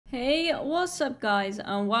Hey, what's up guys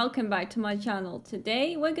and welcome back to my channel.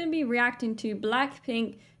 Today we're going to be reacting to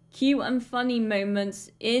Blackpink cute and funny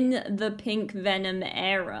moments in the Pink Venom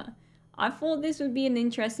era. I thought this would be an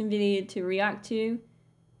interesting video to react to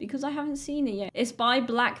because I haven't seen it yet. It's by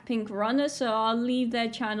Blackpink Runner, so I'll leave their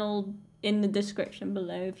channel in the description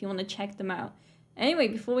below if you want to check them out. Anyway,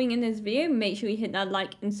 before we get into this video, make sure you hit that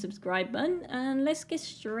like and subscribe button and let's get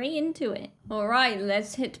straight into it. Alright,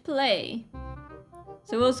 let's hit play.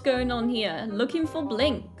 So what's going on here? Looking for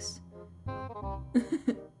blinks.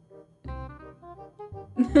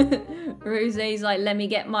 Rosé's like, let me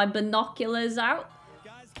get my binoculars out.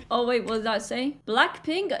 Oh wait, what did that say?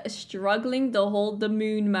 Blackpink struggling to hold the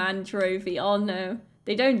Moon Man trophy. Oh no.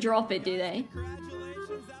 They don't drop it, do they?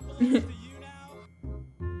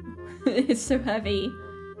 It's so heavy.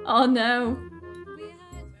 Oh no.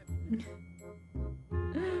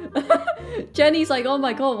 Jenny's like, oh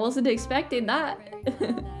my god, wasn't expecting that.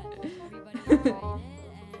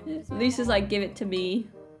 Lisa's like, give it to me.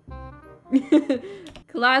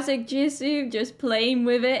 Classic Jisoo, just playing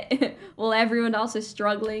with it while everyone else is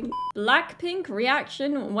struggling. Blackpink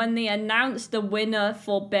reaction when they announced the winner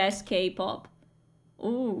for Best K-pop.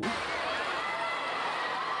 Ooh.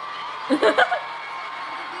 That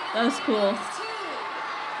was cool.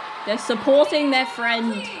 They're supporting their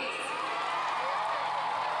friend.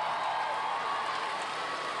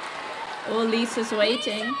 Oh, Lisa's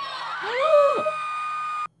waiting.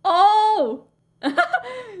 Oh!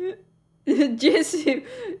 Jisoo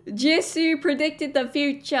predicted the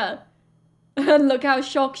future. And look how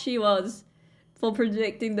shocked she was for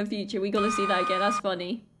predicting the future. We gotta see that again. That's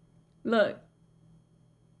funny. Look.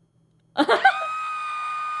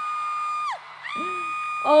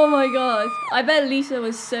 Oh my god. I bet Lisa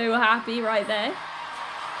was so happy right there.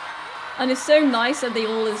 And it's so nice that they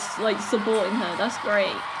all is like supporting her. That's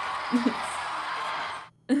great.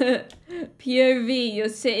 POV, you're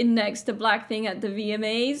sitting next to Blackpink at the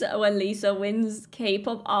VMAs when Lisa wins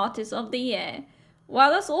K-pop Artist of the Year.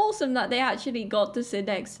 Wow, that's awesome that they actually got to sit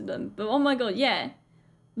next to them. But oh my god, yeah.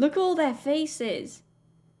 Look at all their faces.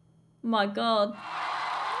 Oh my god.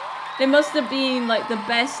 It must have been like the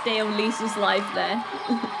best day of Lisa's life there.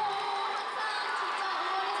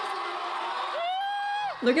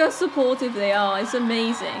 Look how supportive they are, it's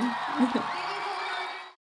amazing.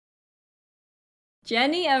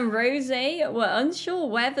 Jennie and Rosé were unsure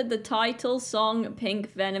whether the title song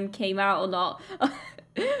Pink Venom came out or not.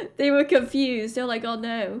 They were confused. They were like, oh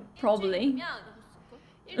no, probably.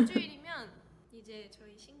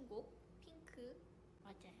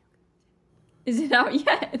 Is it out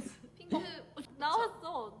yet?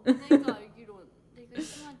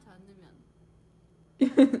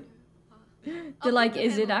 They're like,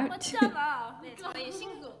 is it out?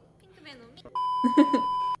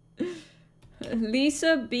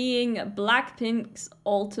 Lisa being Blackpink's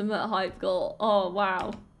ultimate hype girl. Oh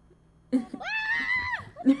wow.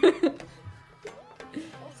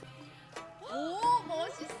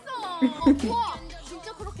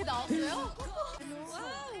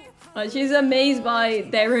 She's amazed by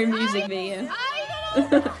their own music video.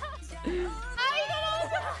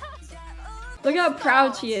 Look how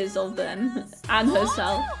proud she is of them and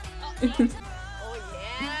herself.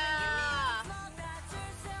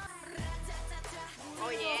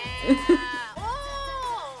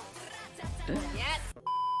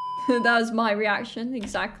 That was my reaction,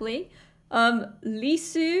 exactly.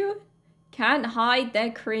 Lisu can't hide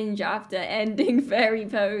their cringe after ending fairy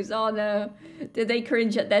pose. Oh no. Did they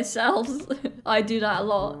cringe at themselves? I do that a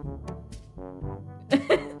lot.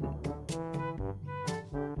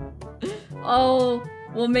 Oh,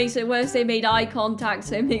 what makes it worse? They made eye contact,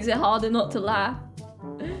 so it makes it harder not to laugh.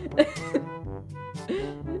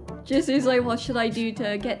 Jisoo's like, what should I do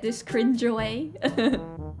to get this cringe away?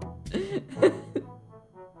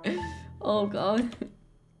 Oh god.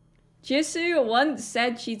 Jisoo once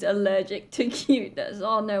said she's allergic to cuteness.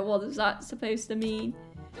 Oh no, what is that supposed to mean?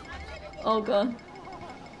 Oh god.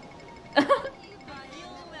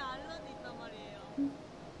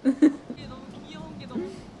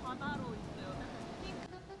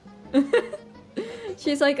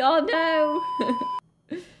 She's like, oh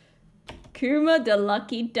no. Kuma the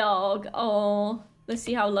lucky dog. Oh, let's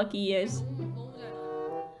see how lucky he is.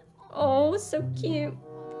 Oh, so cute.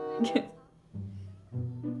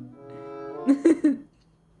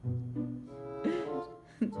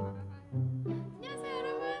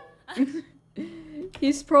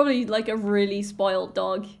 He's probably like a really spoiled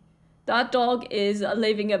dog. That dog is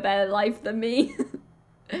living a better life than me.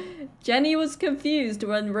 Jennie was confused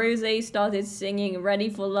when Rosé started singing Ready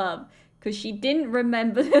for Love because she didn't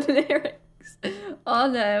remember the lyrics. Oh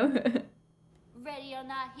no. Ready or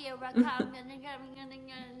not, here I come.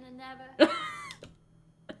 Never.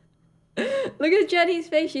 Look at Jenny's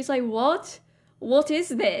face. She's like, what? What is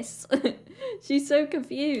this? She's so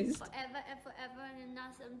confused. Forever and forever and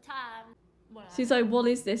not some time. She's like, what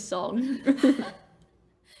is this song?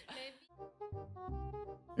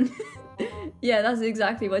 Yeah, that's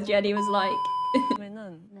exactly what Jenny was like.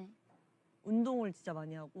 그러면은 운동을 진짜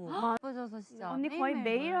많이 하고 예뻐져서 진짜 언니 거의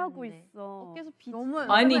매일 하고 있어. 어깨에서 비 너무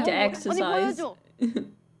I need to 언니 exercise. 보여줘.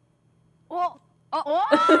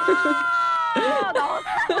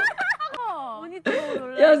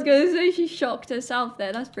 Yeah, I was gonna say she shocked herself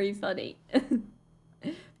there. That's pretty funny.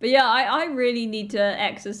 But yeah, I really need to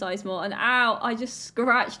exercise more. And ow, I just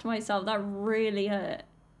scratched myself. That really hurt.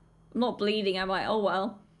 I'm not bleeding, am I? Oh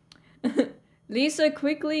well. Lisa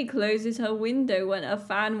quickly closes her window when a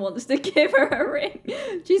fan wants to give her a ring.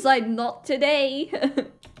 She's like, not today.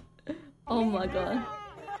 Oh my god.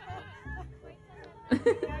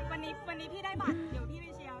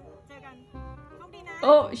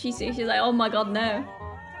 Oh, she's like, oh my god, no.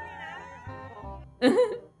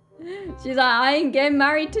 She's like, I ain't getting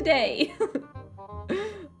married today.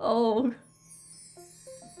 Oh.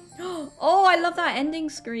 Oh, I love that ending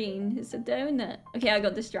screen. It's a donut. Okay, I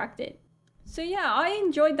got distracted. So yeah, I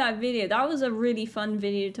enjoyed that video. That was a really fun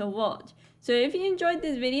video to watch. So if you enjoyed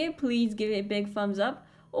this video, please give it a big thumbs up.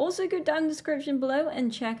 Also go down in the description below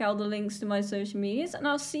and check out the links to my social medias. And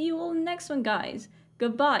I'll see you all in the next one, guys.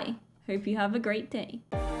 Goodbye. Hope you have a great day.